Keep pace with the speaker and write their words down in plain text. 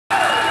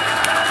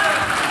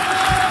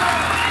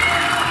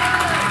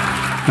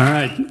All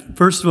right.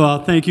 First of all,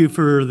 thank you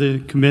for the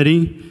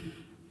committee,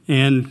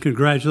 and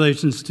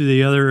congratulations to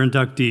the other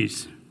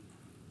inductees.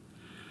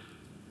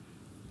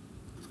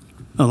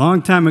 A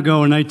long time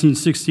ago in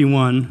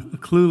 1961, a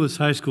clueless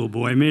high school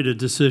boy made a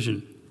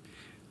decision.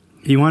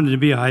 He wanted to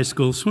be a high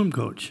school swim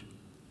coach.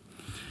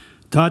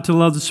 Taught to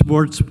love the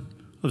sports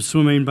of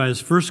swimming by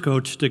his first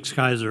coach, Dick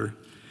Kaiser,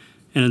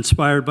 and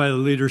inspired by the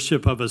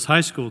leadership of his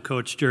high school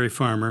coach, Jerry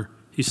Farmer,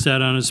 he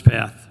set on his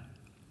path.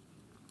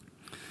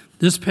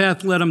 This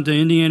path led him to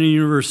Indiana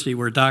University,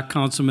 where Doc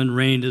Councilman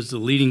reigned as the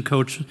leading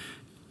coach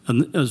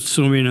of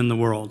swimming in the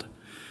world.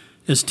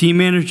 As team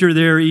manager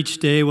there, each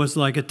day was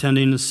like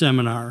attending a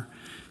seminar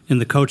in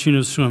the coaching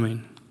of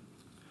swimming.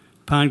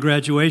 Upon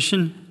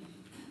graduation,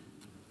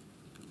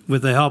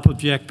 with the help of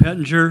Jack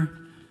Pettinger,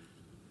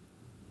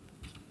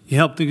 he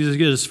helped him get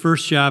his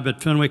first job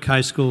at Fenwick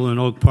High School in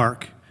Oak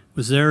Park. It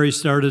was there he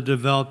started to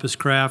develop his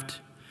craft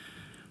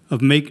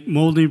of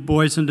molding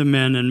boys into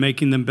men and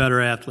making them better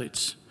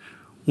athletes.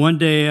 One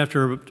day,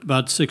 after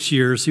about 6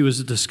 years, he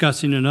was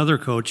discussing another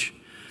coach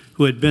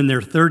who had been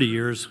there 30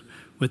 years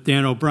with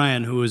Dan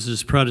O'Brien, who was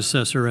his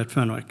predecessor at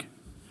Fenwick.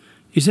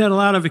 He's had a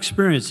lot of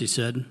experience, he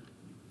said.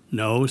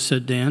 No,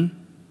 said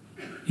Dan.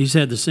 He's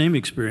had the same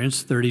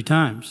experience 30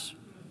 times.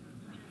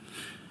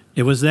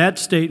 It was that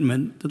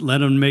statement that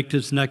led him to make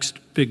his next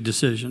big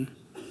decision.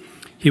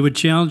 He would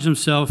challenge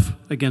himself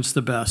against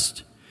the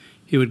best.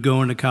 He would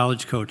go into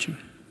college coaching.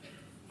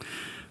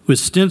 With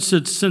stints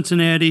at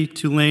Cincinnati,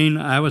 Tulane,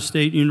 Iowa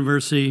State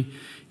University,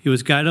 he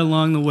was guided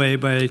along the way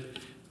by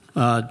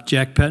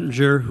Jack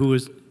Pettinger, who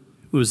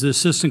was the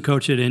assistant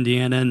coach at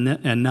Indiana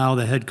and now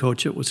the head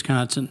coach at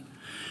Wisconsin.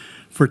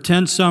 For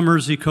 10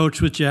 summers, he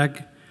coached with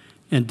Jack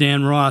and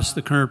Dan Ross,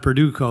 the current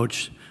Purdue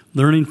coach,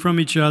 learning from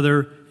each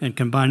other and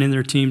combining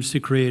their teams to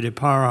create a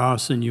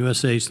powerhouse in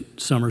USA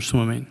summer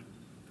swimming.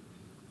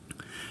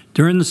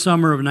 During the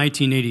summer of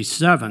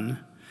 1987,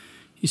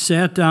 he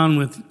sat down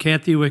with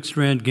Kathy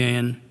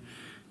Wickstrand-Gahan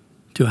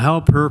to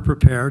help her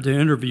prepare to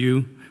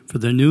interview for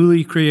the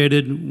newly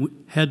created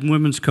head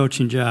women's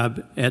coaching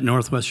job at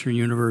Northwestern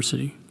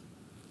University.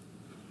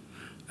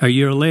 A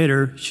year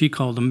later, she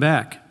called him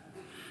back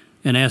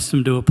and asked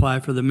him to apply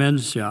for the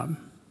men's job.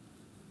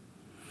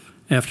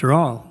 After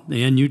all,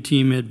 the NU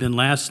team had been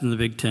last in the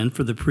Big Ten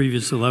for the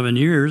previous 11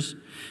 years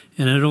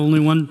and had only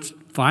one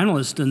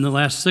finalist in the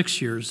last 6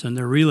 years, and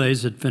their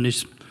relays had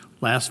finished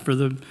last for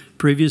the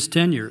previous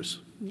 10 years.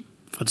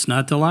 What's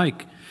not to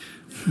like?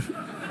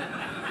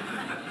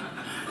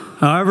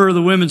 However,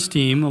 the women's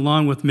team,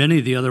 along with many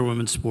of the other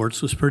women's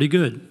sports, was pretty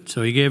good,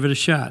 so he gave it a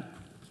shot.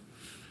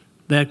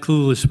 That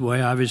clueless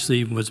boy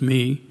obviously was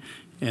me,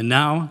 and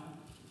now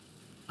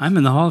I'm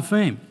in the Hall of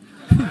Fame.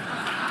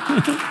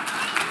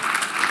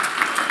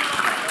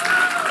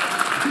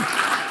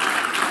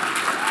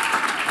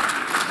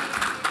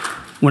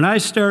 When I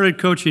started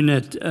coaching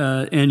at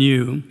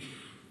NU,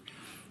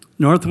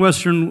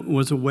 Northwestern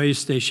was a way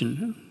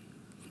station.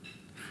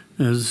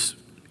 As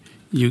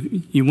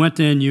you went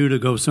to NU to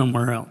go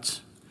somewhere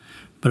else.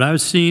 But I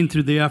was seeing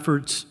through the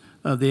efforts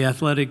of the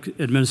athletic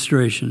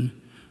administration,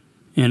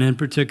 and in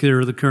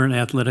particular the current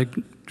athletic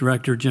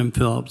director, Jim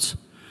Phillips,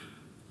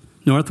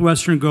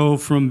 Northwestern go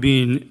from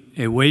being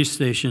a way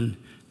station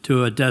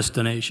to a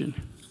destination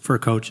for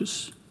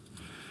coaches.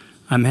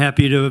 I'm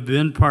happy to have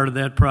been part of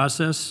that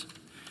process,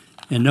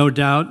 and no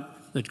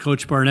doubt that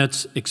Coach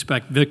Barnett's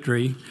expect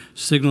victory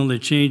signaled a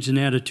change in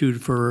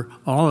attitude for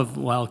all of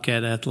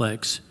Wildcat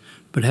athletics.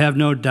 But have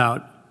no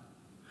doubt,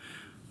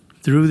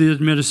 through the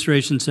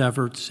administration's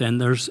efforts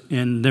and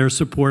their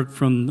support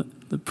from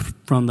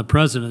the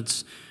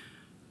presidents,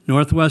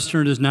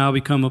 Northwestern has now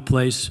become a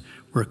place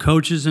where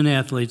coaches and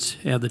athletes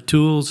have the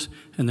tools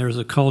and there's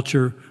a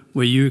culture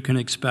where you can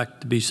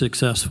expect to be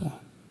successful.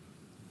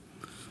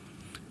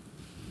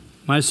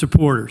 My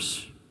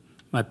supporters,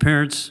 my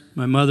parents,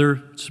 my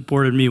mother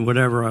supported me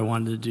whatever I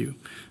wanted to do.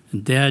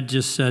 And Dad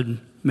just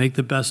said, make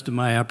the best of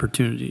my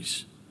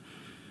opportunities.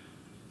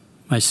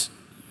 My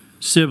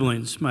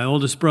siblings, my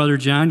oldest brother,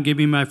 John, gave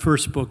me my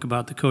first book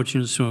about the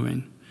coaching of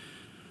swimming.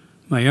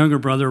 My younger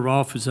brother,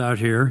 Rolf, is out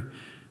here,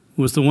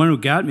 was the one who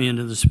got me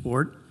into the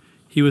sport.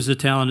 He was a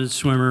talented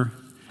swimmer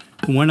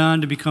who went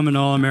on to become an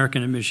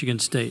All-American at Michigan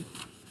State.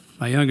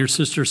 My younger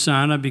sister,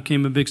 Sana,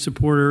 became a big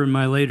supporter in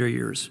my later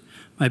years.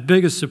 My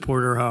biggest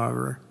supporter,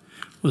 however,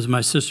 was my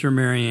sister,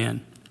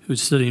 Marianne,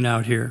 who's sitting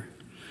out here.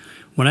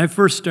 When I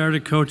first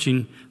started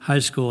coaching high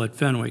school at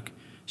Fenwick,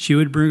 she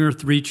would bring her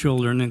 3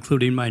 children,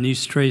 including my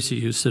niece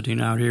Tracy, who's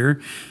sitting out here,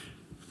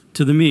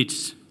 to the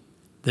meets.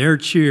 Their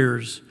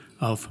cheers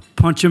of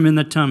punch him in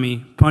the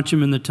tummy,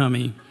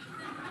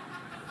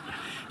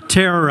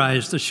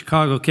 terrorized the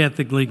Chicago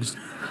Catholic League's.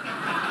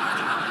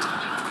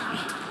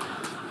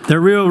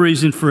 Their real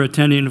reason for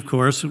attending, of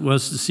course,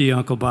 was to see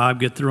Uncle Bob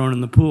get thrown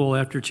in the pool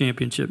after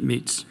championship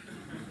meets.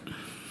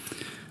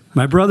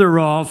 My brother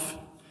Rolf,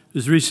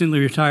 who's recently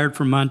retired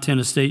from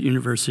Montana State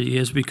University,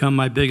 has become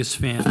my biggest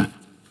fan.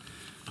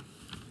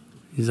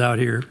 He's out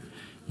here.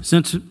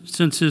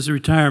 Since his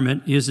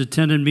retirement, he has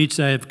attended meets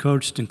I have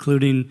coached,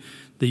 including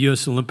the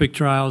U.S. Olympic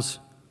trials,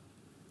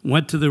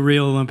 went to the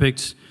Rio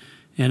Olympics,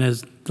 and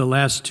as the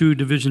last 2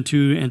 Division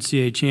II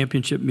NCAA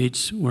championship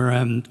meets where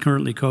I'm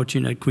currently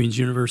coaching at Queen's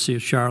University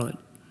of Charlotte.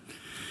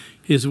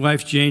 His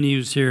wife, Janie,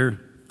 who's here,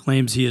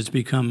 claims he has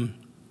become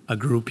a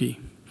groupie.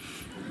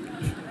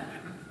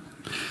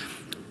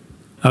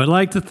 I would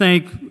like to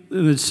thank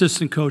the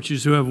assistant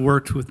coaches who have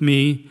worked with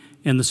me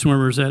and the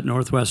swimmers at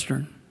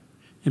Northwestern.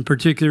 In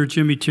particular,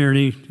 Jimmy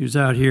Tierney, who's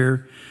out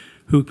here,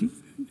 who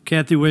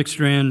Kathy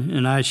Wickstrand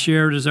and I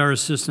shared as our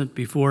assistant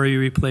before he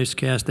replaced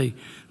Kathy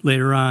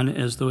later on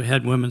as the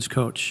head women's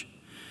coach.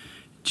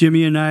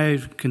 Jimmy and I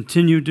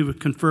continued to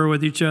confer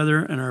with each other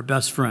and are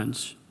best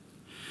friends.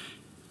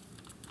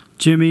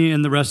 Jimmy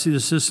and the rest of the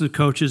assistant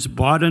coaches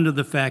bought into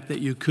the fact that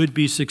you could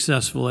be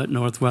successful at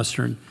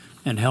Northwestern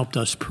and helped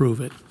us prove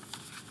it.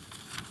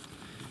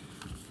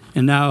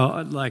 And now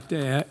I'd like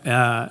to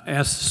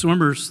ask the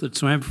swimmers that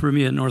swam for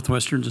me at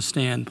Northwestern to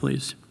stand,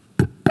 please.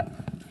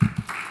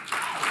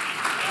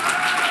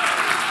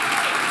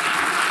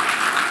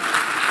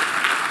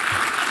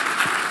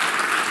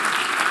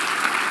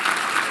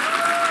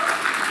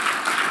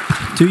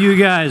 To you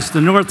guys,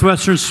 the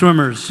Northwestern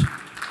swimmers,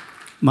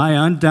 my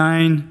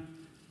undying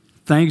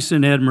thanks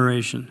and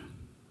admiration.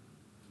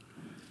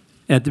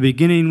 At the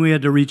beginning, we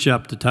had to reach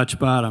up to touch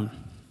bottom.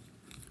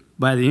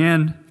 By the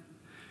end,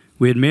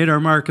 we had made our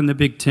mark in the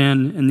Big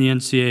Ten and the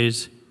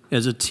NCAAs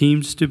as a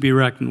teams to be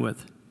reckoned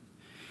with.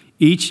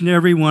 Each and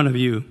every one of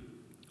you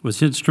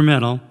was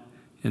instrumental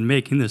in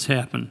making this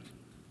happen.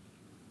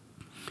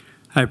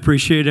 I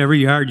appreciate every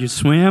yard you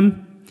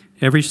swam,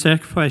 every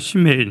sacrifice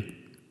you made.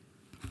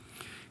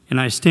 And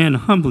I stand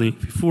humbly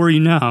before you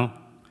now,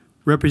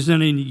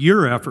 representing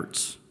your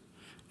efforts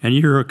and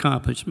your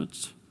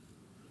accomplishments.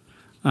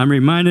 I'm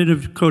reminded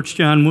of Coach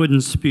John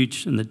Wooden's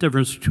speech and the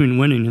difference between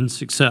winning and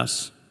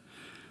success.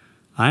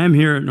 I am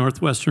here at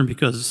Northwestern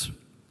because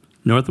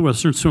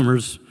Northwestern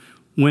swimmers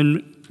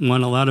won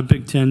a lot of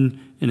Big Ten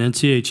and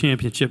NCAA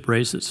championship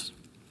races.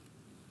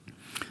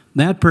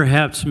 That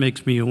perhaps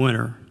makes me a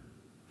winner.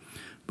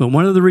 But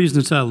one of the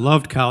reasons I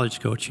loved college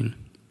coaching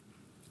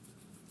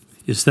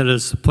is that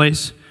it's a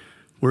place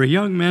where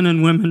young men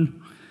and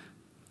women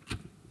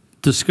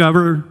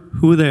discover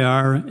who they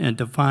are and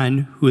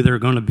define who they're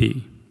going to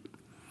be.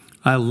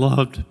 I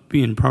loved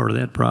being part of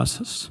that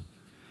process.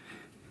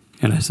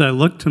 And as I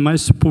look to my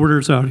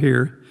supporters out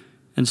here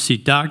and see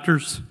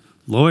doctors,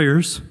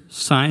 lawyers,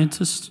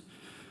 scientists,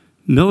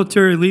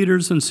 military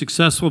leaders, and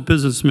successful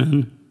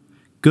businessmen,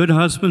 good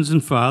husbands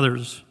and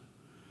fathers,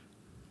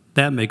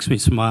 that makes me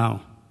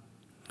smile.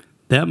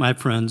 That, my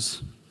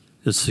friends,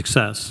 is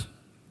success.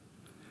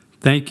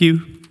 Thank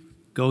you.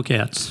 Go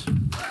Cats.